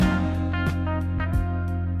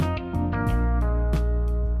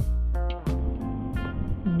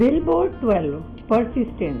Billboard 12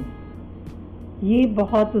 persistence, ये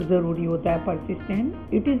बहुत ज़रूरी होता है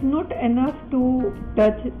persistent. It is not enough to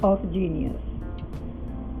touch of genius.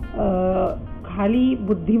 खाली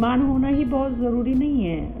बुद्धिमान होना ही बहुत ज़रूरी नहीं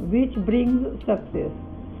है। Which brings success,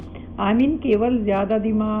 I mean केवल ज़्यादा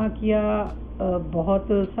दिमाग या बहुत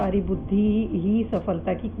सारी बुद्धि ही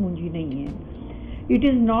सफलता की कुंजी नहीं है। It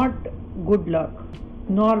is not good luck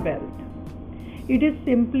nor wealth, it is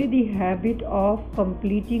simply the habit of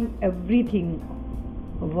completing everything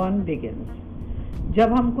one begins।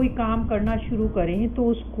 जब हम कोई काम करना शुरू करें तो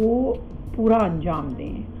उसको पूरा अंजाम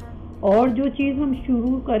दें, और जो चीज़ हम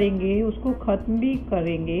शुरू करेंगे उसको ख़त्म भी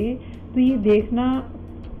करेंगे। तो ये देखना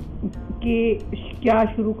कि क्या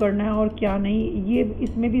शुरू करना है और क्या नहीं, ये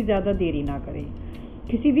इसमें भी ज़्यादा देरी ना करें।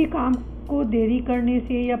 किसी भी काम को देरी करने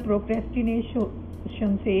से या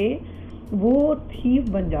प्रोक्रेस्टिनेशन से वो थीफ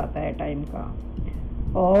बन जाता है टाइम का।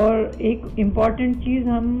 और एक इम्पॉर्टेंट चीज़,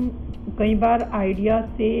 हम कई बार आइडिया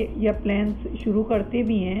से या प्लान्स शुरू करते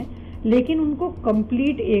भी हैं लेकिन उनको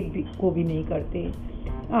कंप्लीट को भी नहीं करते।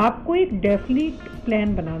 आपको एक डेफिनेट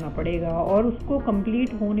प्लान बनाना पड़ेगा और उसको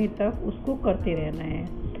कंप्लीट होने तक उसको करते रहना है।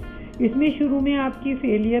 इसमें शुरू में आपकी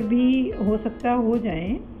फेलियर भी हो सकता हो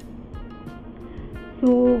जाए।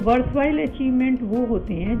 सो वर्थवाइल अचीवमेंट वो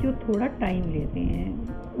होते हैं जो थोड़ा टाइम लेते हैं,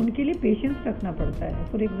 उनके लिए पेशेंस रखना पड़ता है।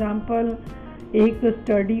 फॉर एग्ज़ाम्पल, एक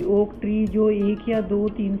स्टडी ओक ट्री जो 1 या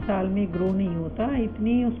 2-3 साल में ग्रो नहीं होता,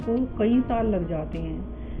 इतने उसको कई साल लग जाते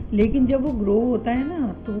हैं। लेकिन जब वो ग्रो होता है ना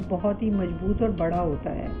तो बहुत ही मजबूत और बड़ा होता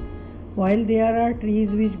है। While there are trees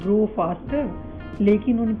which grow faster,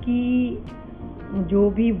 लेकिन उनकी जो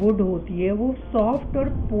भी वुड होती है वो सॉफ्ट और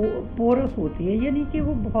पोरस होती है, यानी कि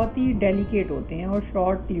वो बहुत ही डेलिकेट होते हैं और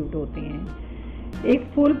शॉर्ट ल्यूड होते हैं। एक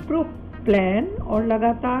फुल प्रूफ प्लान और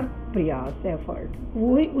लगातार प्रयास, एफर्ट,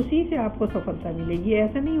 वो ही उसी से आपको सफलता मिलेगी।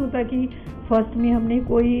 ऐसा नहीं होता कि फर्स्ट में हमने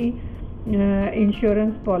कोई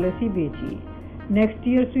इंश्योरेंस पॉलिसी बेची, नेक्स्ट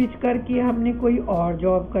ईयर स्विच करके हमने कोई और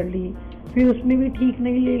जॉब कर ली, फिर उसमें भी ठीक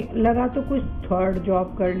नहीं लगा तो कुछ थर्ड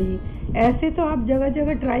जॉब कर ली। ऐसे तो आप जगह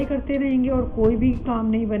जगह ट्राई करते रहेंगे और कोई भी काम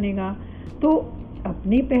नहीं बनेगा। तो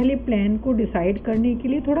अपने पहले प्लान को डिसाइड करने के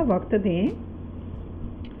लिए थोड़ा वक्त दें,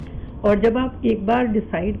 और जब आप एक बार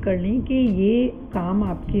डिसाइड कर लें कि ये काम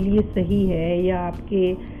आपके लिए सही है या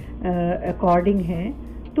आपके अकॉर्डिंग है,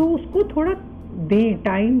 तो उसको थोड़ा दें,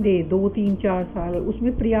 टाइम दें, 2-3-4 साल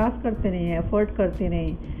उसमें प्रयास करते रहें, एफर्ट करते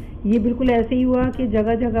रहें। ये बिल्कुल ऐसे ही हुआ कि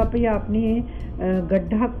जगह जगह पे आपने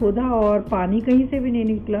गड्ढा खोदा और पानी कहीं से भी नहीं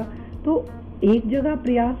निकला। तो एक जगह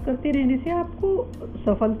प्रयास करते रहने से आपको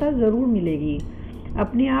सफलता ज़रूर मिलेगी।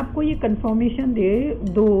 अपने आप को ये कंफर्मेशन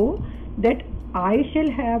दो that I shall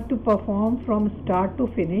have to perform from start to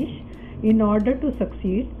finish in order to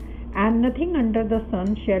succeed, and nothing under the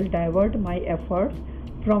sun shall divert my efforts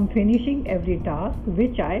from finishing every task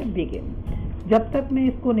which I begin। जब तक मैं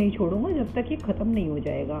इसको नहीं छोड़ूंगा जब तक ये ख़त्म नहीं हो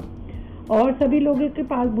जाएगा। और सभी लोगों के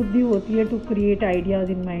पास बुद्धि होती है to create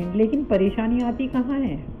ideas in mind, लेकिन परेशानी आती कहाँ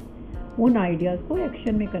है? उन आइडियाज़ को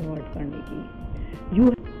एक्शन में कन्वर्ट करने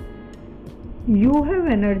की। You have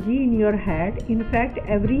energy in your head, in fact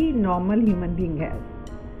every normal human being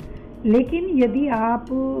has। लेकिन यदि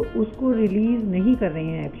आप उसको रिलीज़ नहीं कर रहे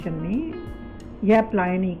हैं एक्शन में, या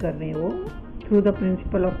अप्लाई नहीं कर रहे हो through the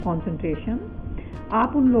principle of concentration,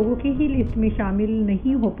 आप उन लोगों की ही लिस्ट में शामिल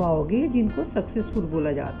नहीं हो पाओगे जिनको सक्सेसफुल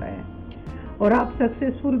बोला जाता है। और आप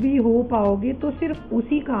सक्सेसफुल भी हो पाओगे तो सिर्फ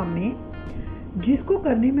उसी काम में जिसको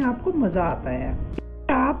करने में आपको मज़ा आता है।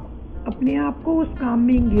 आप अपने आप को उस काम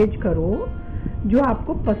में इंगेज करो जो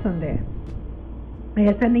आपको पसंद है।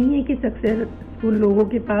 ऐसा नहीं है कि सक्सेसफुल लोगों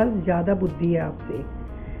के पास ज़्यादा बुद्धि है आपसे।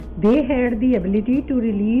 They had the ability to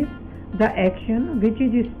release the action which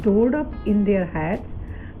is stored up in their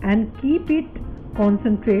heads and keep it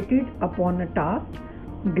concentrated upon a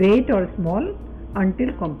task great और स्मॉल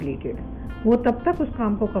अंटिल कंप्लीटेड। वो तब तक उस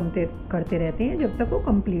काम को करते रहते हैं जब तक वो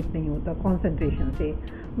कंप्लीट नहीं होता कॉन्सेंट्रेशन से।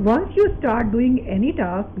 Once you start doing any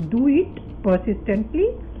task, do it persistently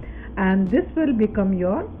and this will become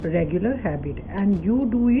your regular habit and you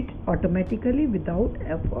do it automatically without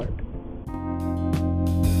effort।